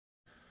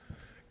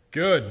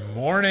Good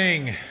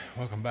morning.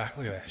 Welcome back.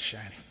 Look at that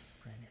shiny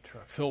brand new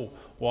truck. Phil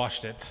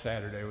washed it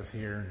Saturday, was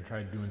here and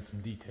tried doing some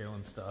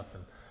detailing stuff.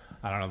 And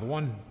I don't know, the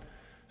one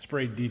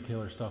spray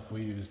detailer stuff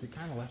we used, it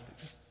kind of left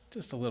it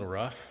just a little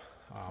rough.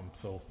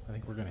 So I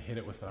think we're going to hit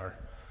it with our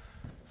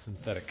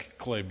synthetic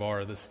clay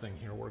bar. This thing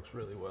here works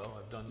really well.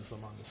 I've done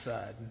some on the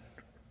side.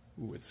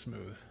 Ooh, it's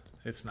smooth.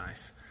 It's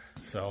nice.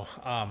 So,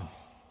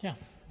 yeah,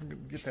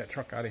 get that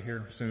truck out of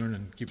here soon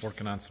and keep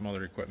working on some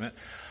other equipment.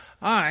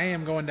 I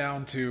am going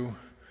down to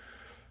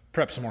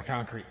prep some more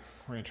concrete.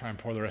 We're going to try and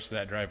pour the rest of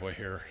that driveway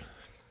here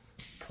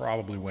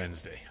probably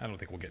Wednesday. I don't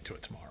think we'll get to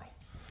it tomorrow.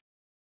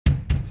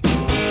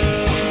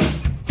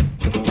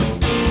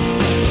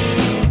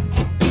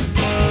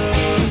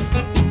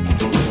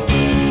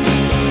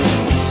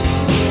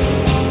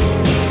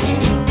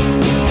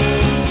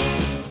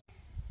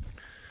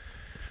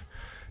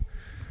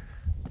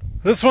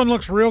 This one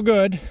looks real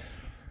good.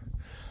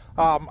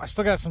 I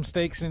still got some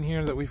stakes in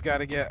here that we've got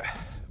to get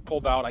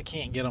pulled out. I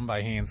can't get them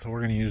by hand, so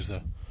we're going to use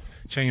a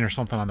chain or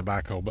something on the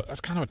backhoe, but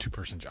that's kind of a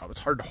two-person job. It's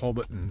hard to hold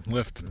it and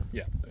lift and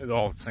it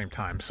all at the same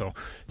time. So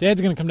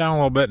Dad's going to come down a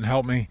little bit and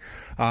help me.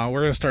 We're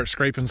going to start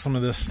scraping some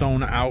of this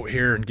stone out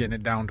here and getting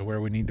it down to where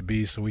we need to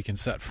be so we can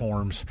set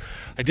forms.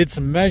 I did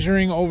some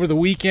measuring over the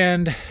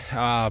weekend.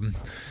 Let's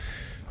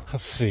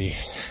see.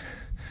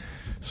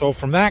 So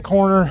from that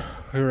corner,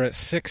 we were at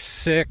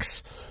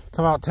 6'6".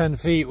 Come out 10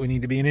 feet, we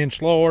need to be an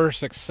inch lower,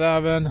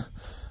 6'7".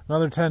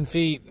 Another 10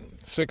 feet,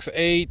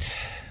 6'8".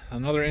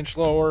 Another inch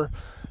lower.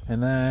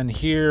 And then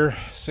here,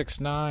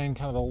 6'9", kind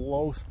of the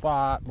low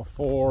spot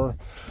before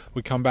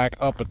we come back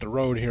up at the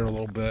road here a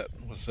little bit,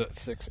 was at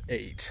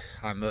 6'8"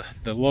 on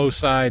the low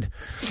side.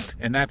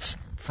 And that's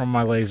from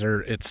my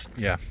laser. It's,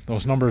 yeah,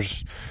 those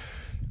numbers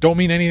don't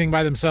mean anything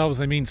by themselves.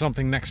 They mean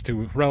something next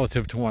to,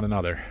 relative to one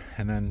another.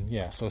 And then,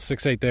 yeah, so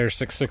 6'8" there,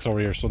 6'6" over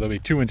here. So there'll be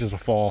 2 inches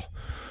of fall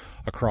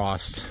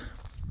across,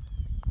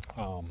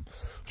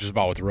 which is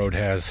about what the road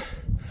has.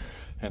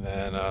 And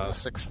then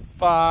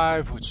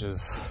 6'5", which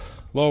is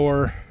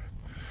lower,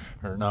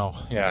 or no,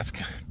 yeah, it's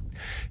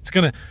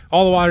gonna,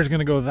 all the water's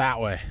gonna go that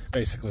way.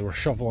 Basically, we're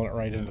shoveling it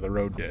right into the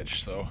road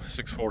ditch. So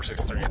 6'4",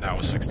 6'3", and that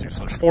was 6'2". So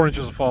there's 4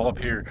 inches of fall up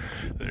here.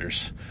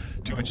 There's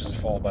 2 inches of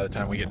fall by the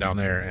time we get down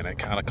there, and it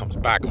kind of comes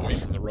back away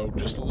from the road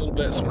just a little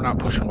bit, so we're not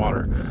pushing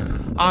water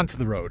onto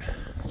the road.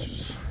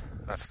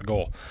 That's the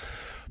goal.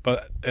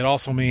 But it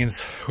also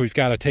means we've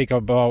got to take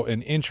about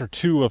an inch or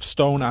two of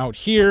stone out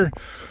here.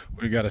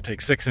 We've got to take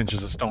 6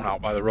 inches of stone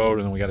out by the road,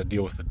 and then we got to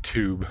deal with the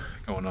tube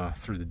going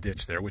through the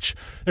ditch there, which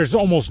there's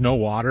almost no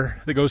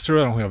water that goes through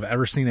it. I don't think I've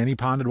ever seen any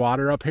ponded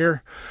water up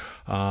here.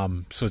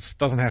 So it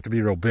doesn't have to be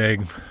real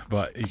big,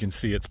 but you can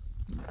see it's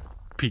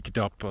peaked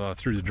up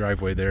through the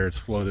driveway there. It's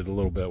floated a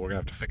little bit. We're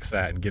going to have to fix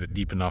that and get it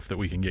deep enough that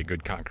we can get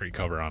good concrete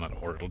cover on it,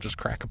 or it'll just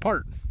crack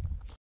apart.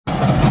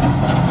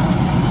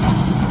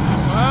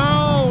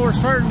 Well, we're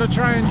starting to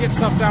try and get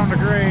stuff down to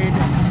grade.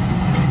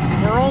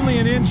 We're only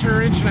an inch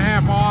or inch and a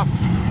half off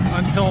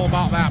until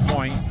about that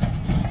point.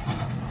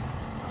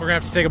 We're gonna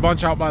have to take a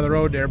bunch out by the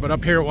road there, but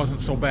up here it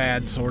wasn't so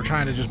bad, so we're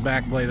trying to just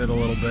backblade it a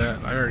little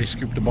bit. I already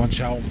scooped a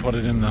bunch out and put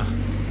it in the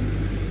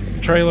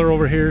trailer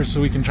over here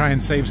so we can try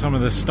and save some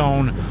of this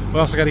stone. We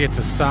also got to get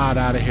some sod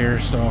out of here,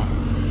 so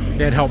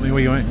Dad helped me.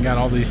 We went and got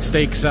all these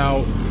stakes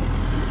out.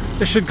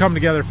 This should come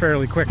together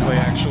fairly quickly,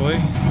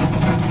 actually.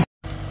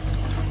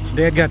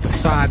 Dad got the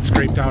sod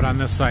scraped out on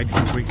this side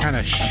since we kind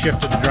of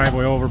shifted the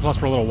driveway over.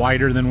 Plus, we're a little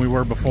wider than we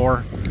were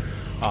before.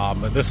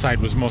 But this side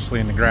was mostly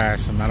in the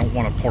grass, and I don't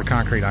want to pour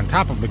concrete on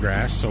top of the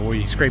grass, so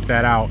we scraped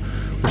that out.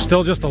 We're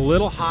still just a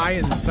little high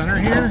in the center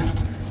here.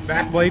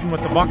 Backblading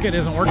with the bucket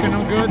isn't working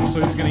no good,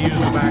 so he's going to use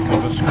the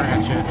backhoe to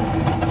scratch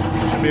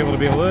it. Should be able to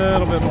be a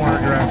little bit more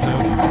aggressive.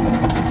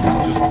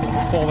 Just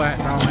pull that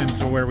down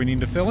into where we need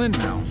to fill in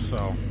now.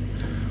 So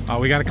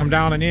we got to come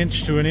down an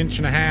inch to an inch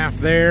and a half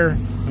there.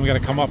 And we got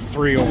to come up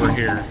 3 over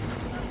here.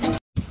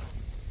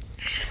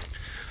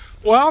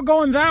 Well,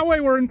 going that way,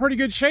 we're in pretty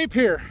good shape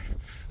here.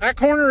 That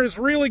corner is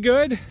really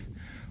good.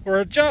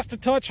 We're just a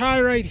touch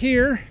high right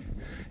here,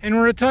 and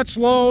we're a touch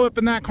low up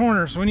in that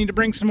corner. So we need to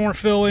bring some more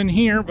fill in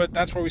here, but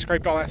that's where we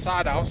scraped all that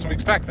sod out, so we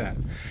expect that.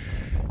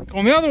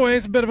 Going the other way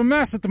is a bit of a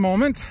mess at the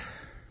moment.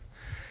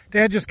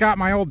 Dad just got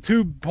my old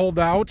tube pulled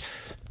out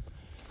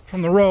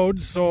from the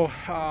road, so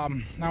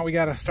now we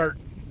got to start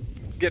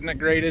getting it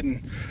graded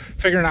and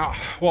figuring out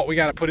what we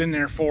got to put in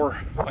there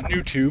for a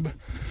new tube.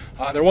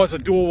 There was a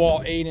dual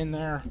wall 8 in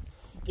there.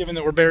 Given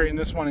that we're burying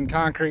this one in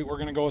concrete, we're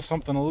going to go with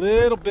something a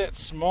little bit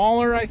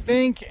smaller, I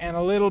think, and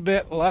a little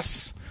bit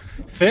less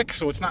thick,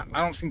 so it's not, I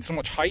don't see so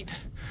much height.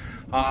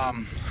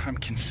 I'm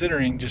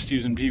considering just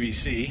using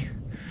PVC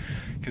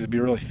because it'd be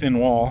a really thin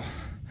wall,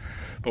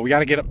 but we got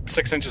to get up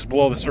 6 inches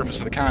below the surface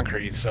of the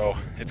concrete, so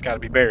it's got to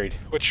be buried,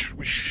 which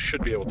we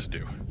should be able to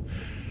do.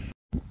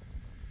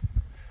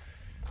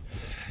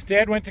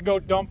 Dad went to go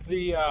dump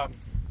the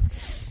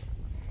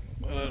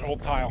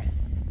old tile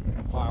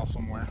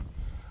somewhere.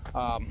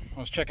 I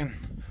was checking.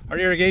 Our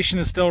irrigation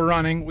is still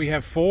running. We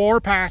have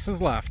 4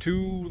 passes left,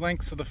 2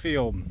 lengths of the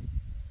field.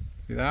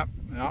 See that?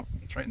 Yep,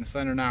 it's right in the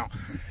center now.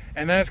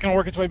 and then it's going to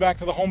work its way back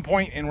to the home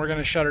point, and we're going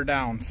to shut her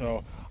down.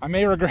 So I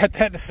may regret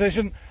that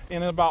decision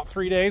in about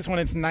 3 days when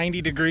it's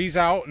 90 degrees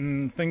out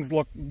and things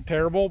look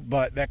terrible,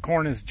 but that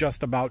corn is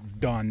just about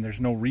done. There's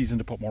no reason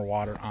to put more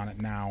water on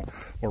it now.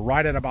 We're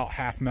right at about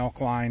half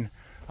milk line.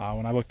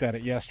 When I looked at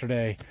it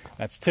yesterday,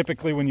 that's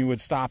typically when you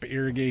would stop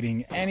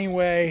irrigating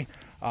anyway.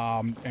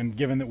 And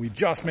given that we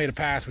just made a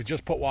pass, we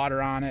just put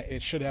water on it,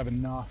 it should have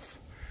enough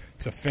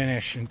to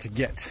finish and to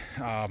get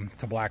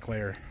to black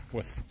layer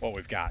with what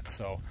we've got.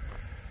 So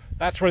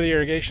that's where the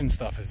irrigation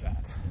stuff is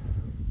at.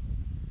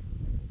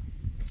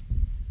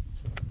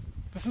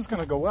 This is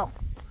going to go well.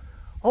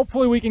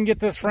 Hopefully we can get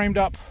this framed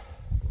up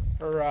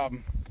or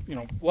you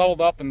know,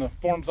 leveled up and the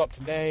form's up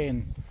today,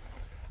 and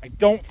I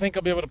don't think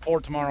I'll be able to pour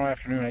tomorrow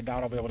afternoon. I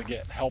doubt I'll be able to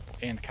get help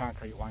and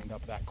concrete lined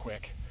up that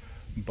quick,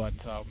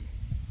 but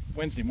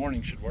Wednesday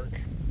morning should work.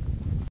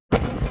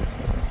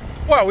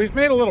 Well, we've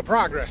made a little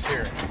progress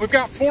here. We've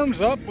got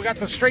forms up. We got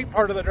the straight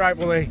part of the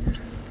driveway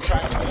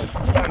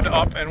formed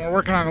up, and we're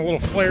working on the little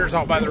flares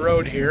out by the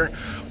road here.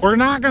 We're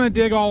not going to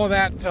dig all of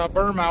that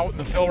berm out and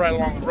the fill right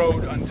along the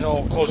road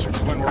until closer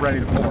to when we're ready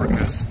to pour,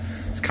 because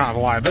it's kind of a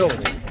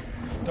liability.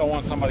 Don't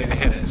want somebody to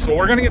hit it. So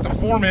we're going to get the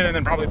form in and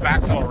then probably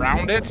backfill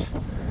around it,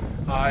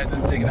 and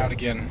then dig it out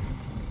again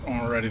when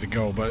we're ready to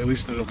go. But at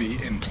least it'll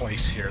be in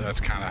place here. That's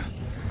kind of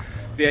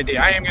the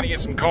idea. I am going to get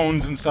some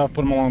cones and stuff,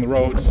 put them along the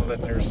road so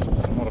that there's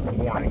somewhat of a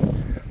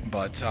warning.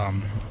 But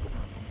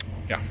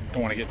yeah,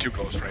 don't want to get too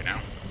close right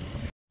now.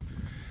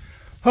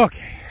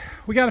 Okay,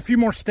 we got a few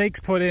more stakes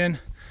put in.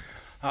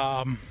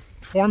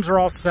 Forms are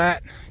all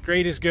set.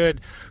 Grade is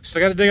good.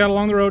 Still got to dig out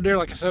along the road there.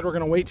 Like I said, we're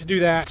going to wait to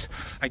do that.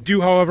 I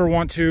do, however,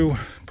 want to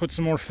put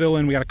some more fill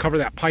in. We got to cover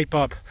that pipe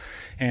up,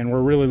 and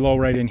we're really low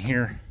right in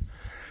here.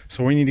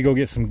 So we need to go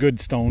get some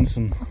good stones,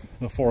 some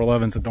the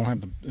 411s that don't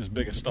have as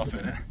big as stuff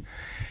in it,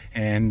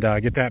 and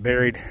get that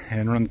buried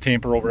and run the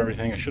tamper over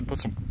everything. I should put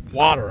some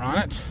water on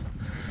it.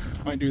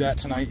 Might do that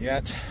tonight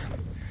yet.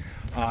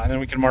 And then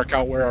we can mark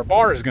out where our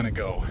bar is going to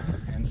go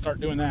and start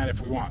doing that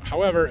if we want.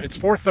 However, it's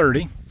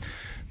 4:30.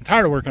 I'm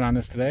tired of working on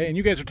this today, and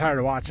you guys are tired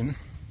of watching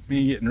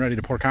me getting ready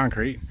to pour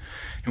concrete.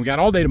 And we got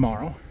all day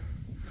tomorrow.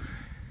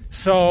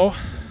 So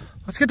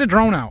let's get the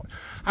drone out.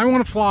 I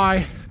want to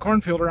fly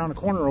cornfield around the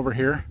corner over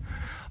here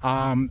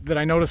that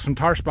I noticed some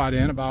tar spot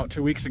in about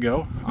 2 weeks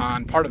ago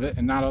on part of it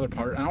and not other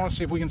part. And I want to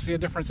see if we can see a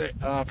difference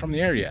from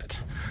the air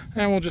yet.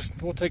 And we'll do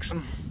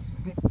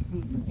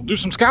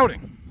some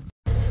scouting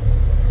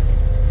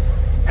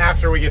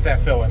after we get that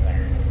fill in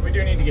there. We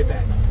do need to get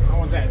that. I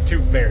want that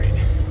tube buried.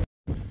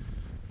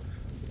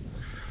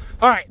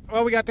 All right,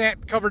 well, we got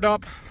that covered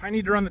up. I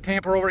need to run the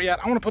tamper over it yet.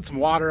 I want to put some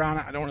water on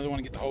it. I don't really want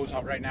to get the hose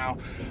out right now.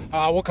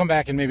 We'll come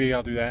back and maybe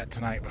I'll do that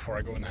tonight before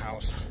I go in the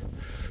house.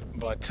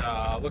 But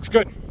looks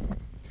good.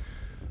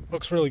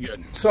 Looks really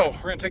good. So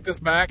we're gonna take this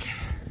back.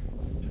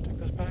 Take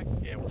this back?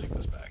 Yeah, we'll take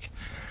this back.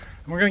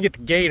 And we're gonna get the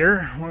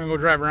gator. We're gonna go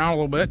drive around a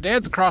little bit.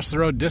 Dad's across the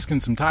road disking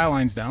some tie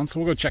lines down, so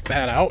we'll go check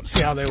that out,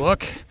 see how they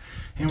look.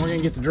 And we're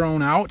gonna get the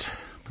drone out,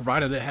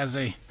 provided it has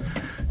a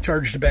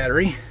charged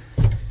battery,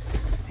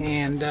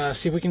 and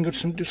see if we can go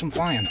do some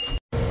flying.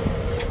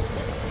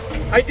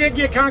 I did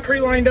get concrete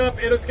lined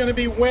up. It is going to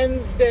be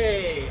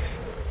Wednesday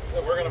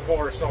that we're going to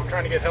pour, so I'm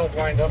trying to get help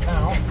lined up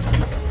now.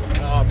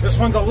 This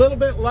one's a little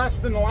bit less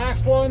than the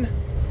last one.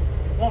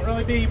 Won't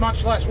really be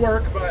much less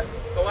work, but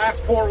the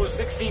last pour was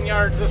 16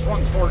 yards. This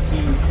one's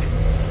 14.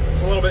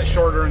 It's a little bit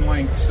shorter in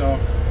length, so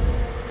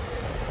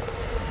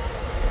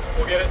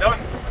we'll get it done.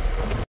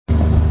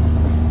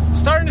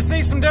 Starting to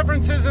see some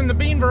differences in the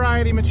bean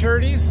variety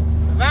maturities.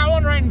 That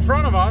one right in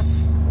front of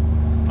us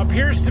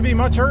appears to be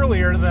much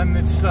earlier than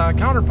its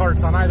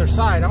counterparts on either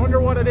side. I wonder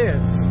what it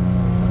is.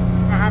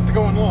 I have to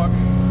go and look.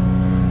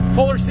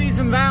 Fuller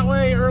season that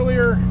way,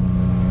 earlier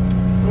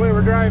the way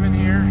we're driving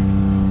here.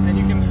 And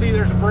you can see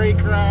there's a break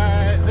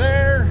right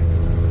there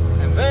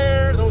and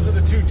there. Those are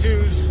the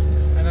 2.2s.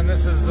 And then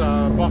this is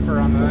a buffer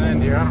on the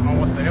end here. I don't know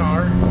what they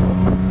are.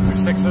 2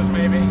 6s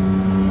maybe.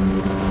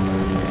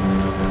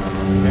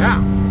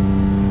 Yeah.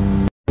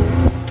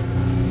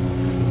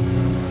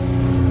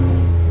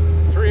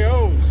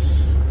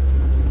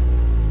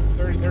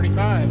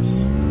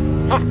 35s.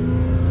 Huh.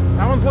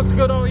 That one's looked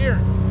good all year.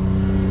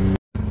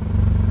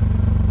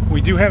 We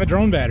do have a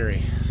drone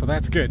battery, so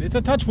that's good. It's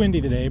a touch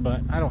windy today,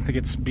 but I don't think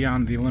it's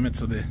beyond the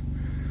limits of the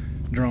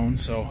drone.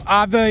 So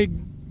the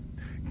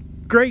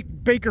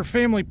Great Baker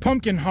family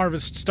pumpkin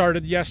harvest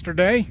started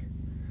yesterday.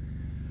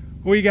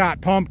 We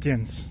got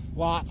pumpkins,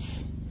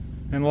 lots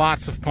and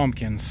lots of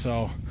pumpkins.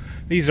 So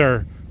these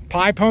are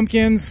pie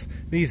pumpkins,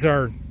 these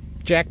are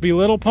Jack B.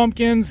 Little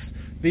pumpkins,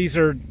 these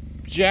are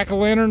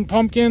jack-o'-lantern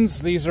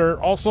pumpkins. These are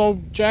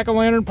also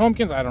jack-o'-lantern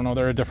pumpkins. I don't know,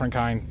 they're a different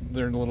kind.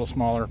 They're a little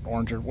smaller,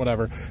 orange or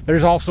whatever.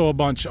 There's also a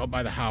bunch up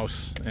by the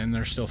house, and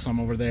there's still some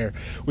over there.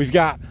 We've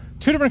got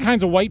 2 different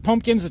kinds of white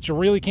pumpkins that you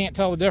really can't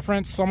tell the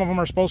difference. Some of them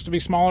are supposed to be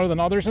smaller than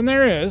others, and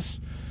there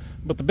is,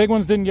 but the big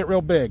ones didn't get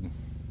real big.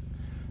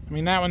 I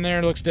mean, that one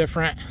there looks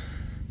different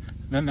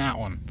than that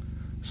one.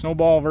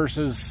 Snowball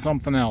versus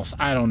something else,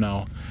 I don't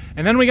know.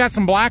 And then we got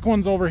some black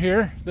ones over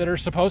here that are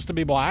supposed to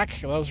be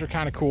black. Those are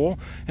kind of cool.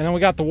 And then we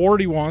got the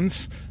warty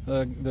ones.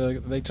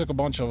 They took a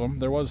bunch of them.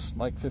 There was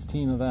like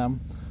 15 of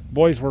them.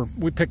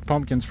 We picked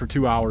pumpkins for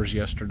 2 hours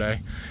yesterday,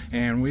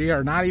 and we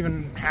are not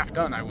even half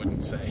done, I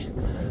wouldn't say.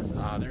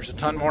 There's a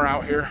ton more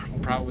out here.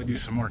 We'll probably do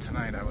some more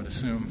tonight, I would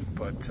assume.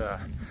 But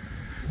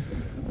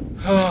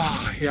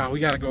yeah, we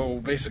got to go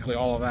basically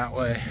all of that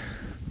way.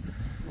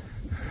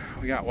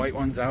 We got white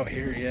ones out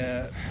here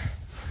yet.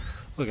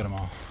 Look at them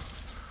all.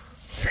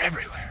 They're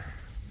everywhere.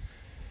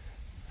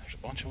 There's a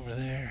bunch over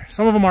there.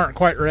 Some of them aren't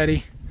quite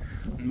ready,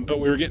 but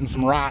we were getting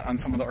some rot on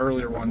some of the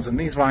earlier ones, and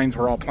these vines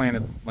were all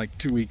planted like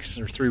 2 weeks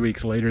or 3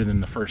 weeks later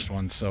than the first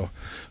ones, so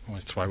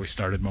that's why we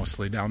started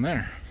mostly down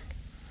there.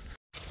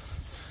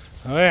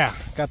 Oh yeah,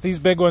 got these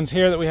big ones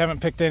here that we haven't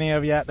picked any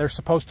of yet. They're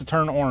supposed to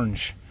turn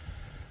orange.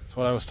 That's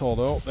what I was told.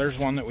 Oh, there's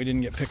one that we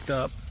didn't get picked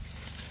up.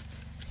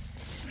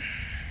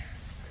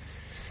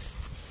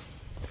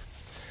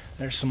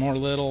 There's some more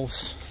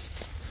littles.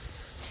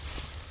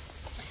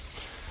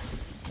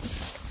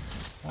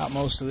 Got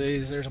most of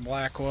these. There's a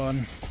black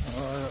one.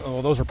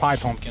 Oh, those are pie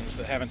pumpkins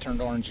that haven't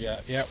turned orange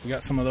yet. Yep, we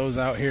got some of those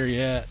out here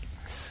yet.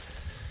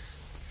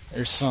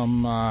 There's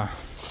some more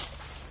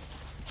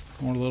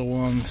little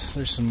ones.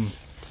 There's some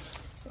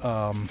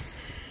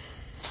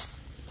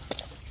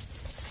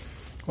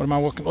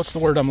what's the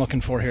word I'm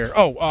looking for here?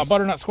 Oh,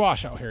 butternut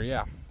squash out here.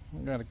 Yeah,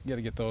 we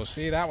gotta get those.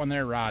 See that one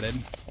there rotted.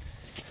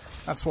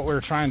 That's what we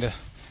were trying to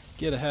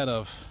get ahead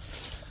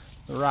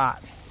of, the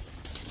rot.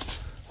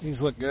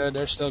 These look good.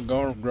 They're still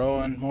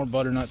growing. More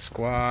butternut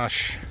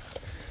squash.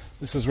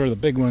 This is where the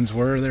big ones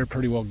were. They're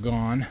pretty well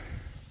gone.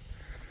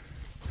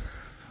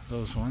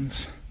 Those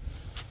ones.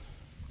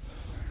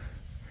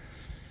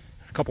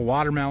 A couple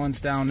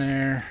watermelons down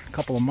there. A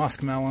couple of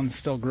muskmelons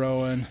still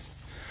growing.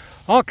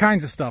 All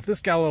kinds of stuff.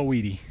 This got a little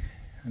weedy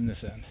in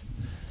this end.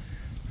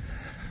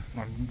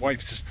 My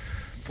wife's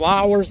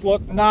flowers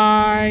look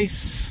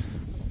nice.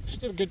 She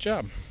did a good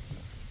job.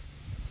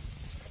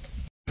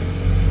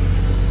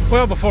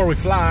 Well, before we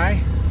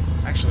fly,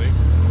 actually,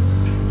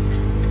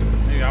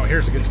 maybe out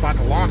here's a good spot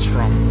to launch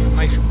from.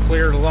 Nice,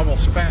 clear, level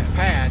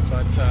pad,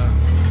 but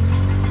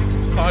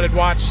thought I'd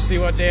watch, see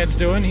what Dad's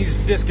doing. He's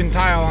disking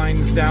tile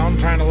lines down,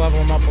 trying to level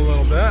them up a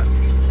little bit.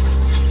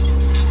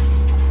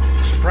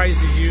 Surprised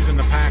he's using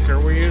the packer.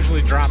 We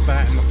usually drop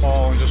that in the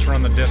fall and just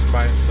run the disc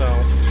by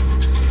itself.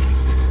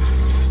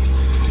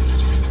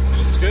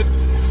 It's good.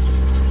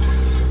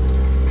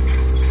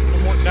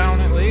 One more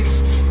down at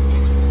least.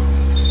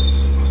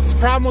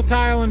 Problem with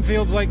tile in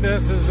fields like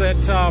this is that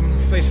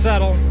they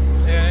settle,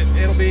 and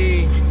it'll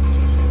be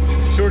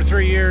 2 or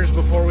 3 years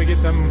before we get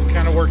them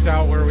kind of worked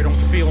out where we don't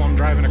feel them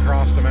driving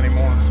across them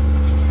anymore,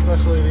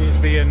 especially these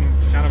being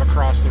kind of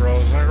across the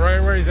rows.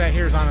 Right where he's at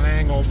here is on an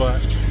angle,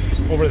 but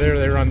over there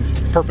they run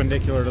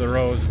perpendicular to the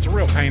rows. It's a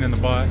real pain in the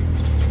butt.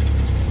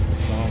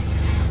 So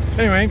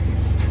anyway,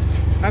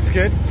 that's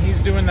good.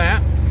 He's doing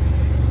that.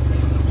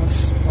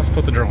 Let's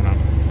put the drone up.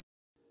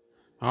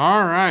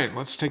 All right,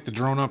 let's take the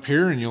drone up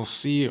here and you'll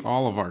see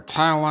all of our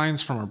tile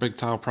lines from our big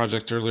tile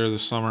project earlier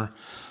this summer.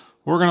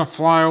 We're gonna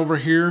fly over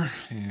here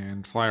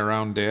and fly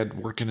around Dad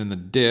working in the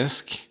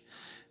disc,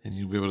 and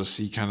you'll be able to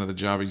see kind of the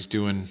job he's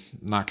doing,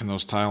 knocking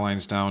those tile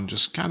lines down,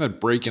 just kind of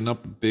breaking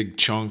up big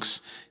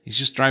chunks. He's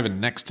just driving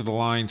next to the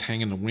lines,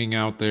 hanging the wing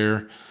out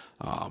there.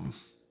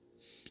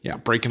 Yeah,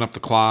 breaking up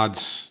the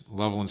clods,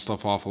 leveling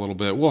stuff off a little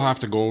bit. We'll have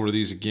to go over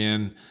these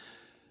again.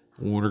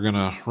 We're going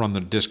to run the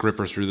disc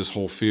ripper through this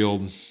whole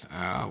field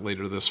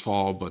later this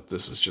fall, but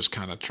this is just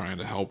kind of trying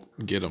to help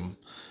get them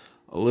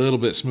a little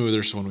bit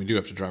smoother so when we do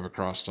have to drive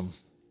across them,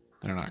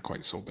 they're not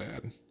quite so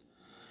bad.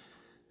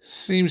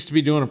 Seems to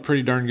be doing a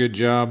pretty darn good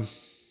job.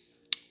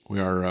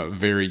 We are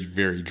very,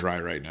 very dry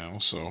right now,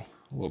 so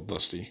a little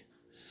dusty.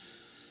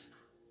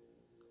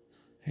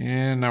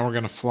 And now we're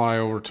going to fly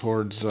over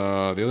towards the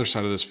other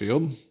side of this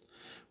field,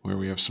 where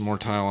we have some more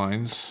tile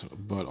lines,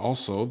 but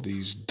also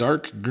these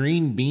dark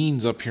green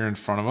beans up here in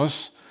front of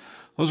us.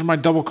 Those are my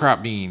double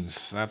crop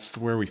beans. That's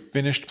where we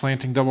finished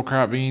planting double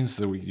crop beans,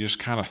 that we just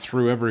kind of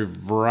threw every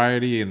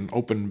variety and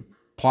open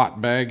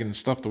plot bag and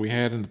stuff that we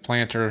had in the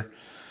planter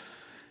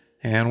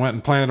and went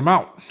and planted them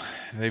out.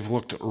 They've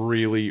looked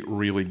really,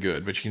 really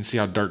good, but you can see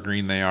how dark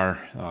green they are.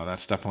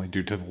 That's definitely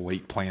due to the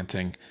late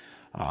planting.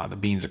 The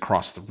beans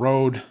across the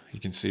road, you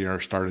can see, are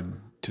started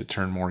to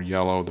turn more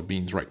yellow. The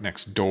beans right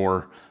next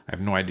door, I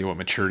have no idea what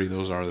maturity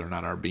those are. They're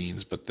not our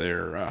beans, but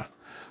they're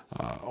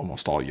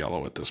almost all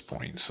yellow at this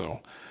point.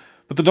 So,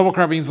 but the double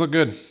crop beans look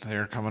good.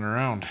 They're coming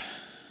around.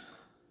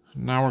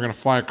 Now we're going to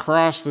fly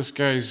across this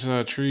guy's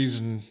trees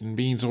and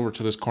beans over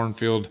to this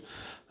cornfield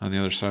on the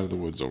other side of the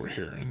woods over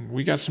here. And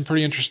we got some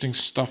pretty interesting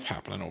stuff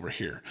happening over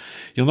here.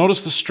 You'll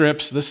notice the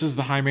strips. This is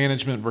the high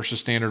management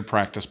versus standard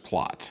practice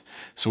plot.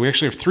 So we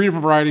actually have 3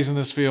 different varieties in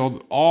this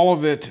field, all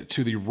of it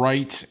to the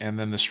right, and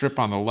then the strip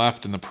on the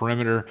left in the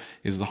perimeter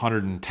is the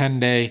 110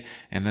 day,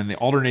 and then the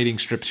alternating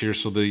strips here.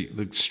 So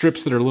the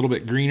strips that are a little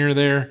bit greener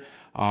there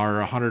are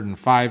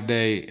 105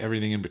 day.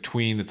 Everything in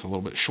between that's a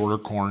little bit shorter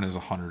corn is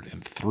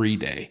 103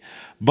 day.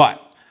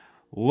 But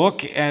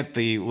Look at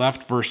the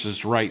left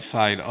versus right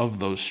side of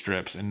those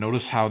strips and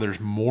notice how there's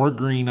more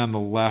green on the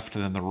left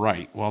than the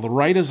right. Well, the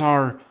right is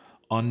our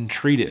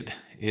untreated.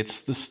 It's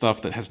the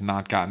stuff that has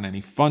not gotten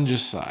any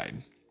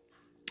fungicide.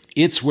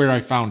 It's where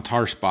I found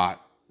tar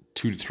spot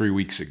 2 to 3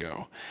 weeks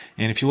ago.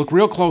 And if you look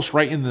real close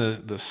right in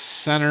the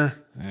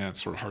center,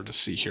 it's sort of hard to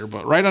see here,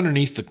 but right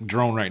underneath the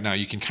drone right now,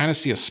 you can kind of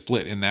see a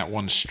split in that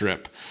one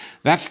strip.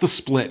 That's the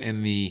split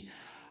in the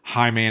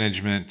high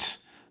management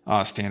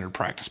standard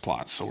practice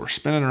plots. So we're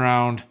spinning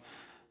around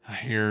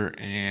here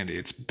and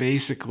it's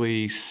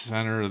basically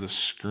center of the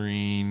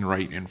screen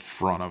right in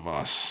front of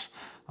us.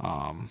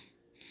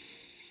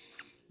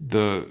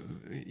 The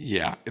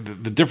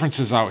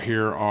differences out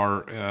here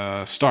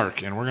are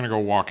stark, and we're going to go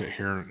walk it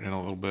here in a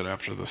little bit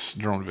after this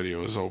drone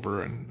video is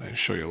over and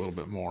show you a little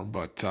bit more.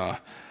 But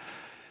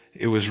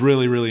it was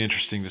really, really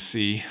interesting to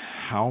see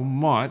how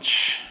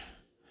much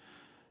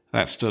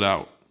that stood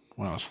out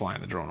when I was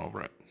flying the drone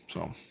over it.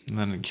 So, and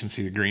then you can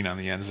see the green on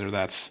the ends there.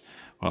 That's,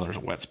 well, there's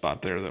a wet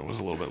spot there that was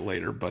a little bit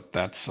later, but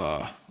that's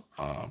the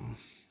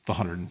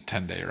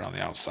 110 day on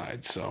the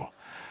outside. So,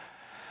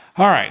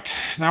 all right,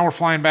 now we're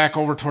flying back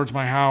over towards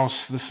my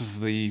house. This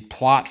is the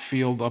plot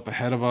field up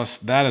ahead of us.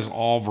 That is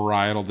all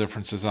varietal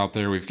differences out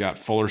there. We've got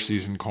fuller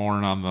season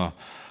corn on the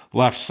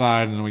left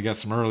side, and then we got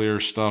some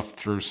earlier stuff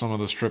through some of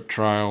the strip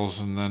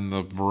trials, and then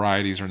the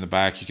varieties are in the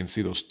back. You can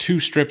see those 2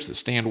 strips that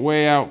stand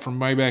way out from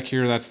way back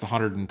here. That's the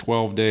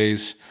 112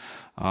 days.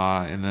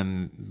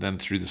 And then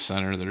through the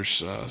center,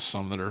 there's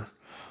some that are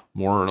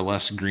more or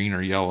less green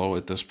or yellow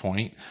at this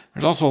point.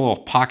 There's also a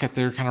little pocket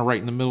there kind of right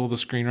in the middle of the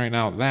screen right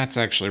now. That's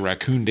actually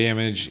raccoon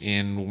damage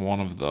in one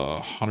of the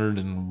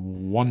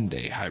 101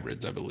 day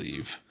hybrids, I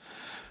believe.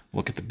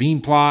 Look at the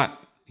bean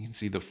plot. You can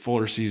see the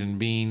fuller season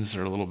beans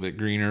are a little bit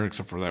greener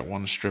except for that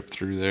one strip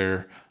through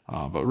there,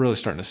 but really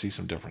starting to see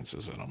some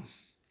differences in them.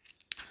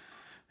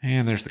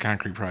 And there's the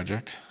concrete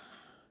project.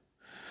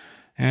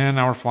 And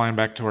now we're flying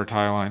back to our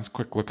tie lines.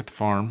 Quick look at the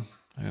farm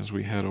as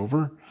we head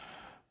over.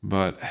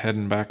 But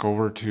heading back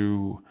over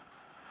to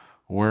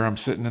where I'm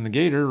sitting in the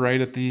gator, right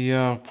at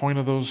the point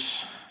of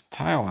those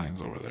tile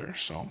lines over there.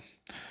 So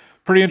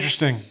pretty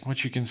interesting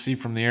what you can see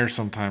from the air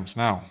sometimes.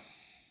 Now,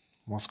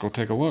 let's go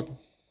take a look.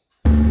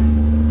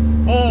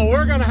 Oh,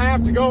 we're going to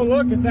have to go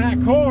look at that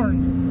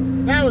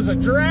corn. That was a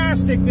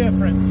drastic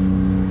difference.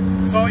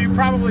 So you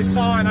probably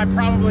saw, and I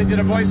probably did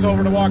a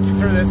voiceover to walk you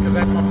through this because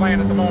that's my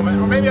plan at the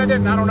moment. Or maybe I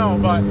didn't, I don't know.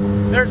 But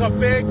there's a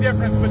big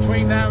difference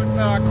between that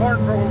corn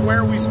from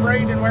where we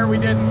sprayed and where we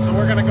didn't. So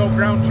we're going to go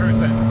ground truth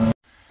it.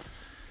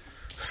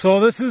 So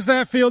this is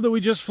that field that we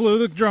just flew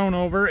the drone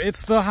over.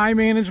 It's the high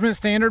management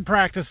standard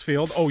practice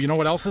field. Oh, you know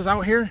what else is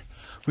out here?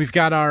 We've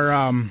got our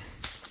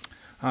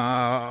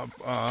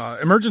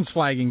emergence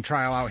flagging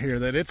trial out here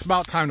that it's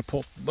about time to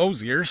pull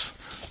those ears.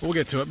 We'll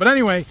get to it. But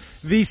anyway,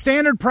 the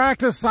standard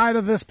practice side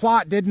of this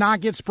plot did not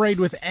get sprayed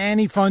with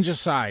any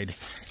fungicide.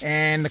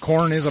 And the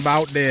corn is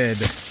about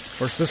dead. Of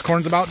course, this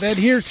corn's about dead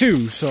here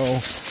too. So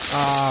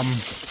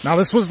now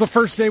this was the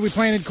first day we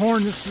planted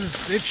corn.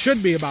 It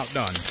should be about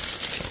done.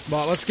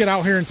 But let's get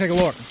out here and take a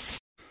look.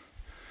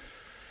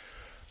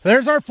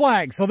 There's our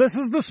flag. So this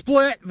is the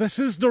split. This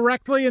is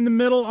directly in the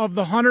middle of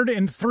the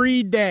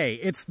 103 day.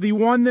 It's the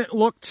one that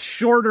looked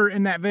shorter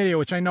in that video,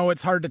 which I know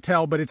it's hard to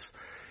tell, but it's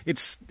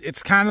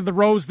kind of the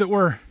rows that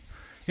were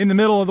in the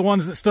middle of the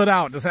ones that stood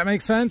out. Does that make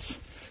sense?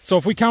 So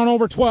if we count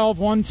over 12,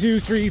 1, 2,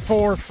 3,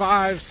 4,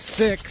 5,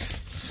 6,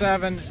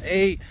 7,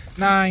 8,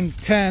 9,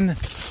 10,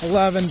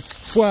 11,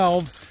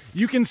 12,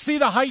 you can see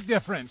the height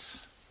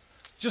difference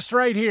just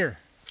right here.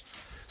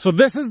 So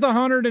this is the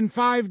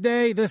 105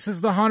 day, this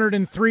is the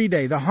 103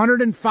 day. The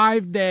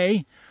 105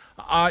 day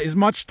is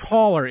much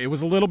taller. It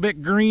was a little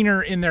bit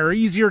greener in there,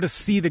 easier to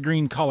see the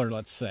green color,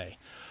 let's say.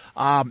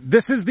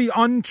 This is the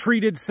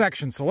untreated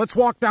section. So let's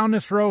walk down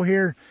this row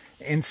here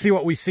and see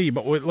what we see.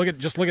 But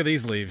just look at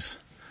these leaves.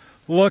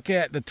 Look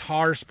at the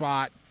tar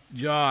spot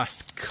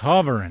just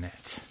covering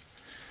it.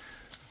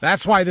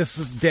 That's why this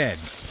is dead.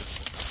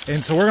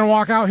 And so we're gonna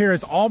walk out here.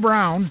 It's all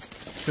brown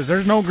because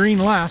there's no green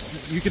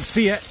left. You can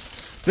see it.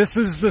 This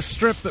is the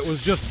strip that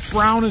was just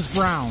brown as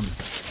brown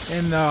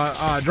in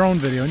the drone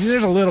video. And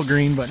there's a little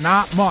green, but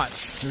not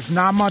much. There's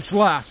not much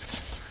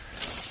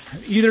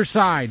left. Either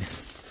side.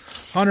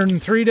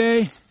 103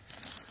 day,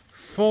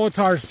 full of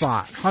tar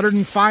spot.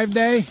 105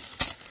 day,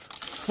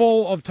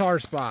 full of tar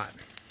spot.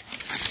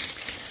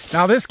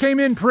 Now this came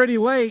in pretty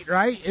late,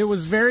 right? It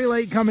was very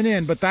late coming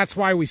in, but that's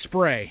why we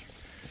spray.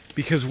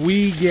 Because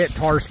we get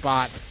tar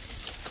spot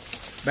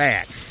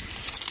bad.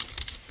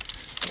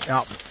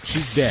 Yep,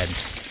 she's dead.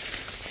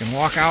 You can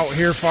walk out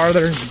here farther.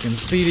 You can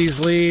see these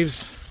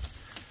leaves.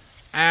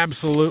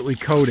 Absolutely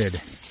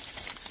coated.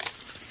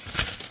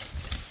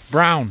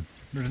 Brown.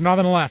 There's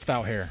nothing left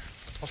out here.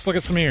 Let's look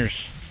at some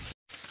ears.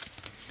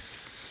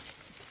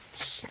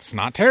 It's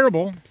not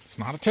terrible. It's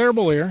not a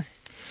terrible ear.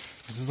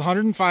 This is the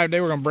 105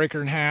 day. We're going to break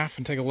her in half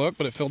and take a look,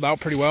 but it filled out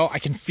pretty well. I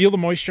can feel the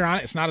moisture on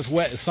it. It's not as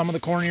wet as some of the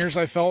corn ears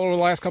I felt over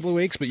the last couple of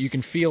weeks, but you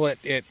can feel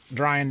it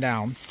drying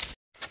down.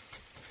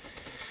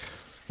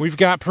 We've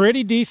got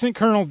pretty decent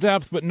kernel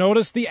depth, but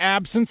notice the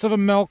absence of a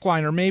milk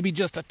line, or maybe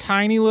just a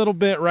tiny little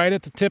bit right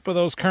at the tip of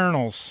those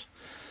kernels.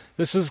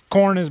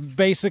 Corn is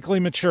basically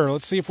mature.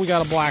 Let's see if we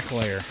got a black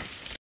layer.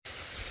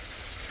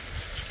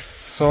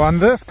 So on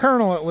this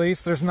kernel at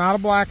least, there's not a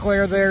black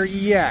layer there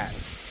yet.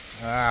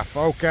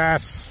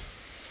 Focus.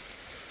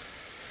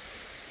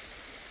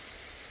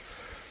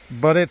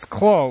 But it's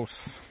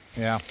close.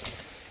 Yeah.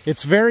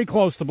 It's very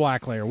close to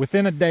black layer.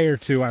 Within a day or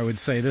two, I would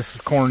say this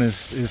corn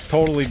is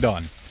totally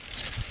done.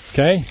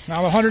 Okay, now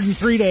the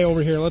 103 day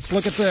over here, let's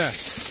look at this.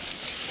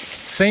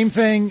 Same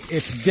thing,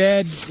 it's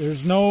dead.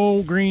 There's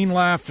no green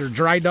left, or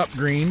dried up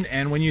green.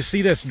 And when you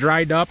see this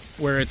dried up,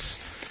 where it's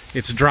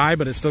dry,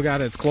 but it's still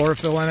got its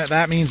chlorophyll in it,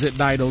 that means it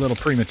died a little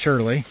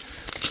prematurely.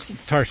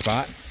 Tar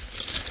spot.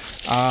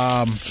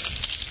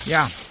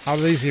 Yeah, how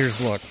do these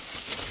ears look?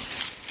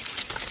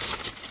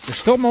 They're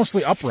still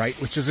mostly upright,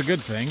 which is a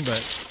good thing,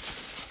 but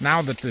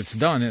now that it's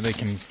done,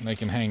 they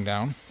can hang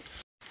down.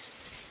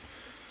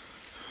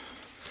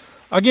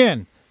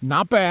 Again,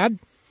 not bad.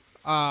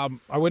 I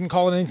wouldn't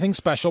call it anything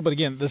special, but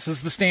again, this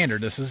is the standard.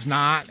 This is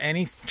not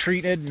any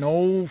treated,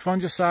 no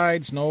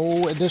fungicides,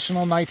 no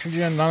additional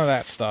nitrogen, none of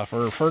that stuff,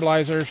 or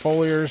fertilizers,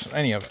 foliars,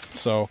 any of it.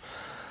 So,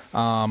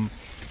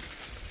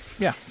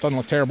 yeah, doesn't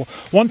look terrible.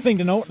 One thing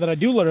to note that I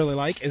do literally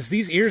like is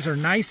these ears are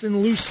nice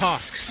and loose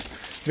husks,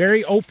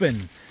 very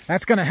open.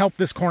 That's going to help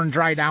this corn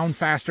dry down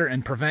faster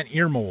and prevent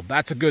ear mold.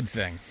 That's a good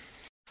thing.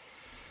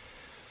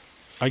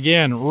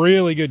 Again,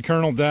 really good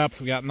kernel depth.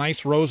 We got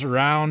nice rows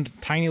around,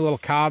 tiny little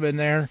cob in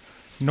there,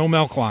 no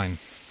milk line.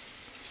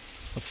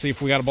 Let's see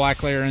if we got a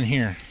black layer in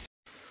here.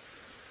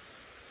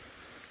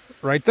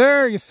 Right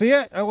there, you see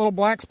it? That little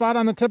black spot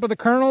on the tip of the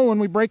kernel when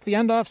we break the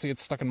end off. See,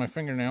 it's stuck in my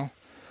fingernail.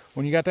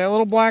 When you got that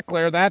little black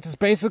layer, that's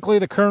basically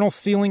the kernel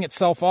sealing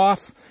itself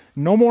off.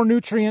 No more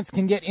nutrients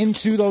can get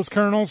into those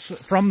kernels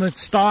from the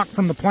stalk,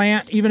 from the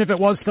plant. Even if it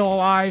was still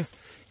alive,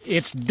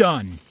 it's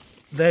done.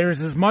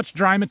 There's as much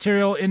dry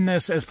material in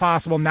this as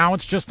possible. Now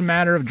it's just a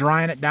matter of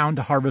drying it down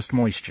to harvest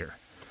moisture.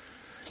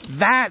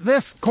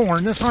 This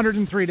corn, this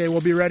 103 day,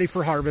 will be ready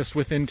for harvest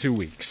within 2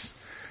 weeks.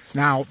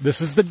 Now, this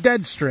is the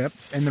dead strip,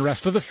 and the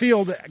rest of the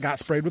field got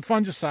sprayed with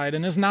fungicide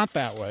and is not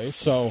that way.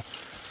 So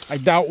I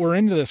doubt we're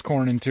into this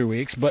corn in 2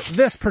 weeks, but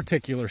this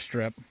particular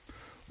strip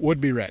would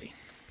be ready.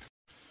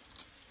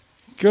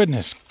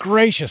 Goodness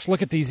gracious,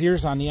 look at these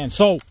ears on the end.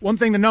 So one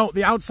thing to note,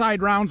 the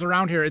outside rounds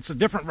around here, it's a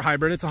different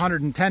hybrid. It's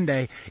 110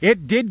 day.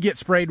 It did get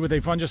sprayed with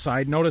a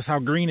fungicide. Notice how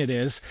green it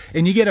is.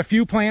 And you get a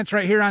few plants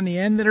right here on the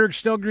end that are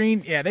still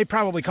green. Yeah, they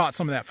probably caught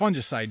some of that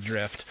fungicide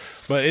drift,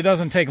 but it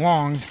doesn't take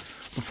long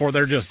before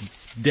they're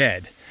just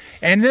dead.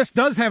 And this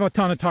does have a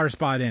ton of tar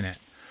spot in it,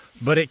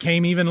 but it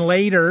came even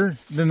later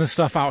than the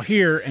stuff out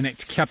here, and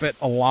it kept it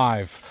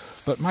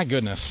alive. But my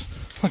goodness,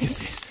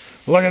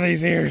 look at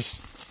these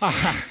ears.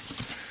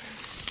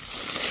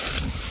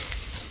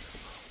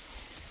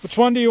 Which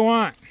one do you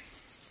want?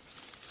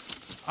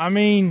 I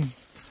mean,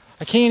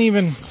 I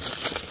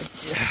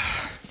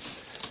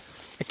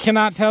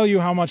cannot tell you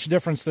how much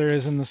difference there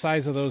is in the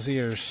size of those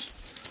ears.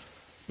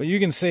 But you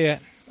can see it.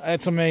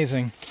 It's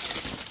amazing.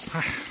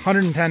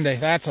 110 day.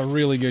 That's a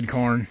really good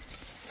corn.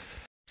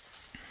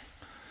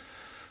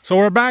 So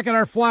we're back at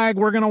our flag.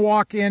 We're going to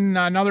walk in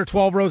another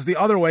 12 rows the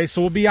other way.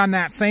 So we'll be on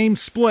that same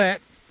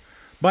split,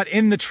 but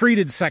in the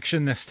treated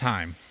section this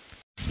time.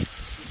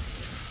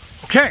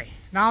 Okay.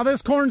 Now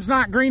this corn's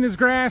not green as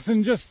grass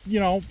and just, you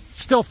know,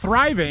 still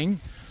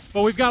thriving,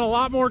 but we've got a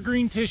lot more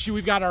green tissue.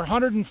 We've got our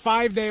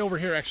 105 day over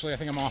here. Actually, I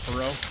think I'm off a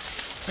row. I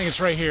think it's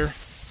right here.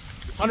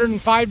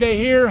 105 day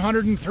here,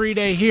 103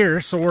 day here.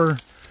 So we're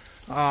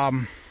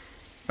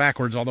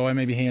backwards, although I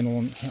may be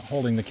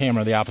holding the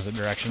camera the opposite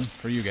direction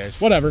for you guys.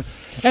 Whatever.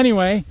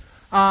 Anyway,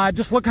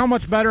 just look how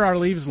much better our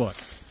leaves look.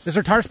 Is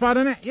there tar spot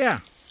in it? Yeah.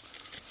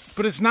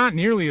 But it's not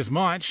nearly as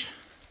much.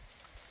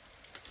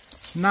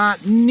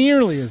 Not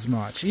nearly as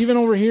much. Even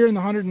over here in the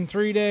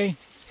 103 day,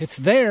 it's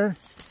there,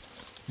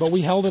 but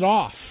we held it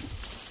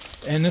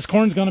off. And this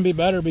corn's going to be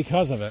better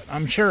because of it.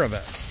 I'm sure of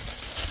it.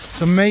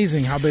 It's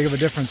amazing how big of a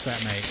difference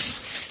that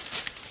makes.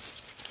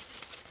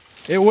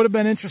 It would have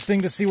been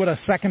interesting to see what a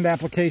second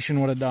application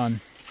would have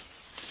done.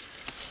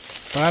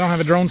 But I don't have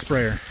a drone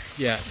sprayer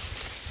yet.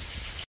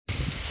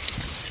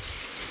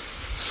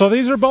 So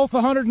these are both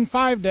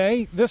 105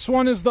 day. This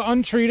one is the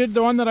untreated,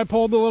 the one that I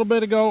pulled a little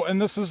bit ago,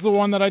 and this is the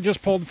one that I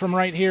just pulled from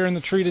right here in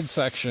the treated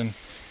section.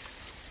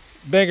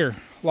 Bigger,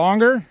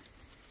 longer,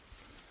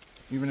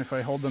 even if I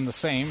hold them the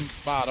same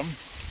bottom.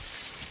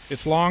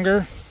 It's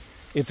longer,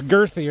 it's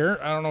girthier.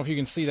 I don't know if you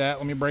can see that.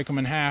 Let me break them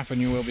in half and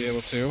you will be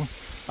able to.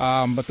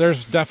 But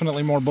there's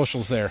definitely more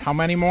bushels there. How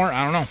many more?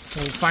 I don't know.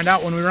 We'll find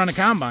out when we run a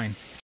combine.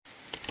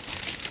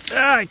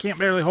 I can't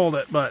barely hold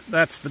it, but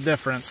that's the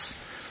difference.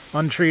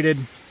 Untreated,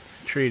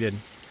 treated.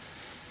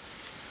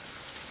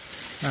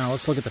 Now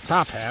let's look at the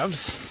top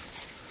halves.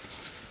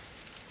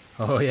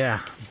 Oh yeah,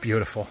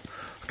 beautiful.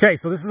 Okay,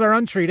 so this is our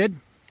untreated.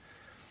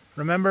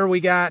 Remember, we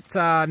got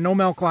no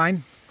milk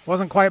line.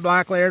 Wasn't quite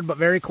black layered, but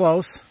very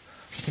close.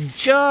 I can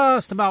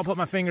just about put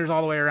my fingers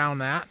all the way around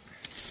that.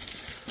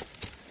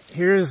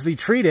 here's the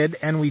treated,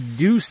 and we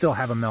do still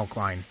have a milk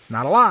line.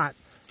 Not a lot,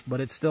 but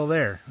it's still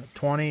there.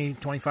 20,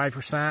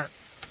 25%.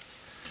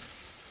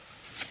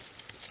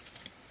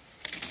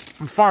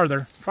 I'm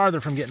farther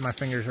from getting my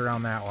fingers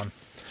around that one.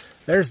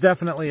 There's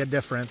definitely a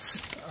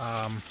difference.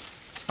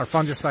 Our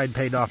fungicide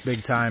paid off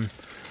big time.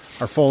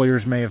 Our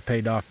foliars may have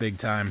paid off big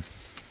time.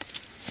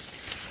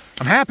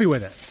 I'm happy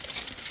with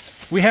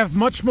it. We have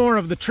much more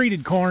of the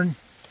treated corn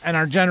and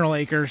our general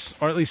acres,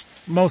 or at least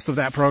most of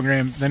that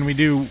program, than we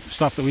do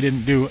stuff that we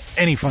didn't do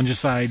any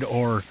fungicide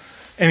or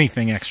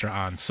anything extra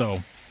on.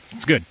 So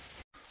it's good.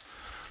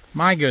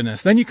 My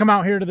goodness. Then you come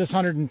out here to this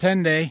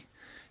 110 day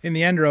in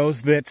the end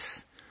rows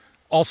that's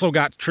also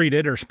got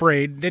treated or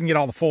sprayed. Didn't get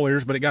all the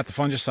foliars, but it got the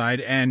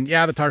fungicide. And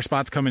yeah, the tar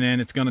spot's coming in.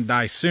 It's going to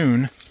die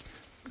soon.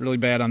 Really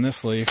bad on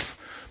this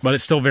leaf, but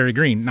it's still very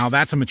green. Now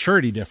that's a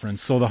maturity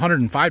difference. So the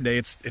 105 day,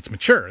 it's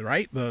mature,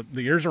 right? The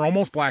ears are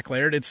almost black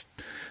layered.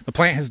 The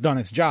plant has done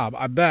its job.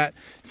 I bet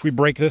if we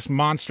break this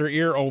monster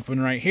ear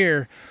open right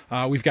here,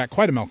 we've got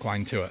quite a milk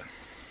line to it.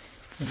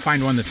 We'll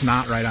find one that's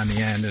not right on the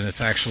end, and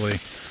it's actually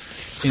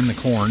in the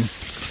corn.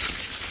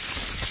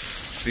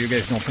 So you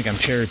guys don't think I'm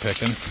cherry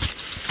picking.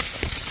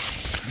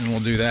 And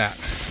we'll do that.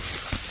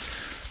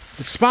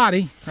 It's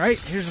spotty, right?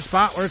 Here's a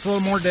spot where it's a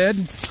little more dead.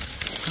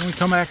 And we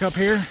come back up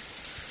here,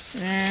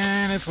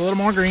 and it's a little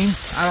more green.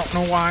 I don't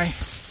know why.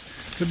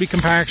 Could be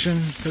compaction,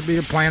 could be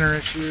a planter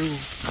issue,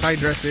 side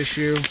dress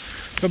issue,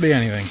 could be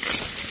anything.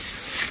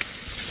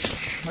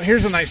 But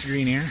here's a nice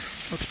green ear.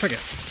 Let's pick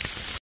it.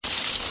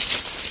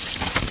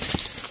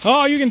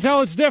 Oh, you can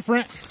tell it's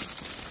different.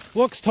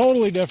 Looks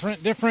totally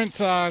different. Different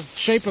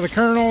shape of the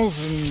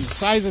kernels and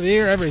size of the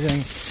ear,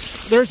 everything.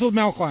 There's a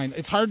milk line.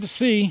 It's hard to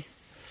see,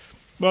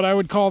 but I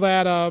would call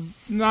that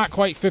not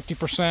quite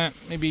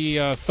 50%, maybe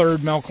a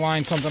third milk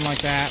line, something like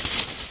that.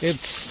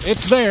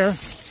 It's there.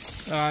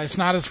 It's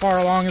not as far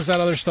along as that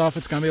other stuff.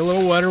 It's going to be a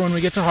little wetter when we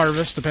get to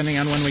harvest, depending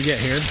on when we get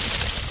here,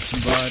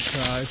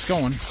 but it's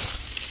going.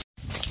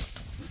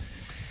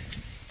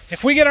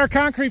 If we get our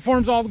concrete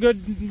forms all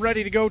good and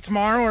ready to go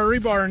tomorrow, our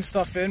rebar and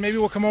stuff in, maybe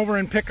we'll come over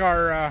and pick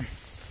our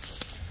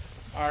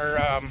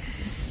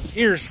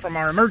ears from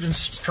our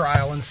emergence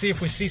trial and see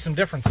if we see some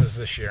differences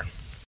this year.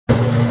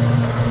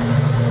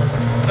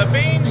 The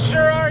beans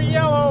sure are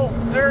yellow.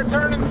 They're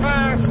turning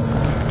fast.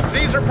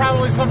 These are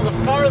probably some of the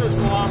farthest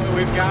along that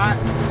we've got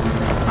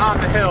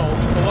on the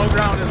hills. The low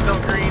ground is still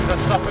green. The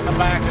stuff in the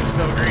back is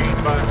still green,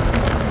 but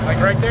like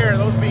right there,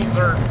 those beans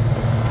they're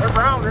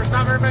brown. There's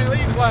not very many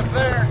leaves left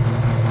there.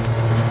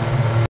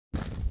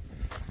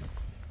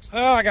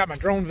 Oh, I got my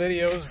drone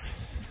videos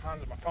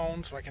onto my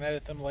phone so I can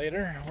edit them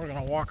later. We're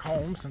gonna walk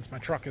home since my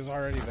truck is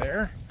already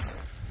there.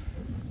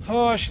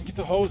 Oh, I should get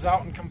the hose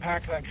out and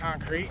compact that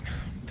concrete.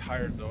 I'm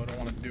tired though, I don't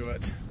want to do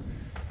it.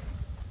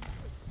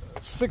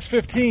 It's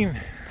 6:15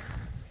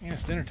 and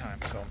it's dinner time,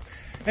 so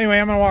anyway,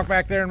 I'm gonna walk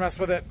back there and mess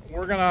with it.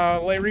 We're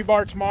gonna lay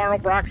rebar tomorrow.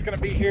 Brock's gonna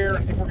be here.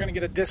 I think we're gonna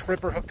get a disc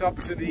ripper hooked up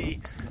to the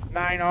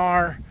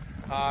 9R,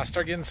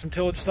 start getting some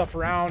tillage stuff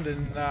around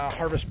and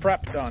harvest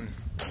prep done.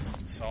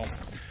 So,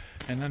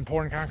 and then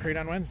pouring concrete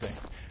on Wednesday.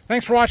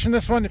 Thanks for watching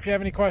this one. If you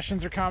have any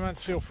questions or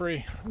comments, feel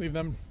free, leave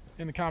them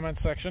in the comments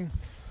section,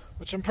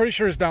 which I'm pretty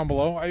sure is down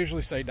below. I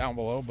usually say down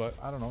below, but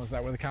I don't know, is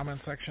that where the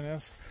comments section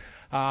is?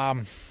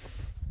 Don't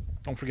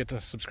forget to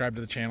subscribe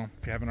to the channel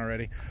if you haven't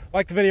already.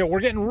 Like the video. We're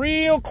getting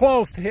real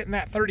close to hitting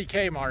that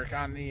 30K mark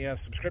on the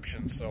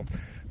subscriptions, so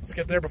let's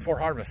get there before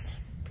harvest,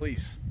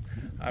 please.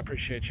 I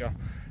appreciate y'all.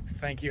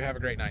 Thank you. Have a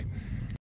great night.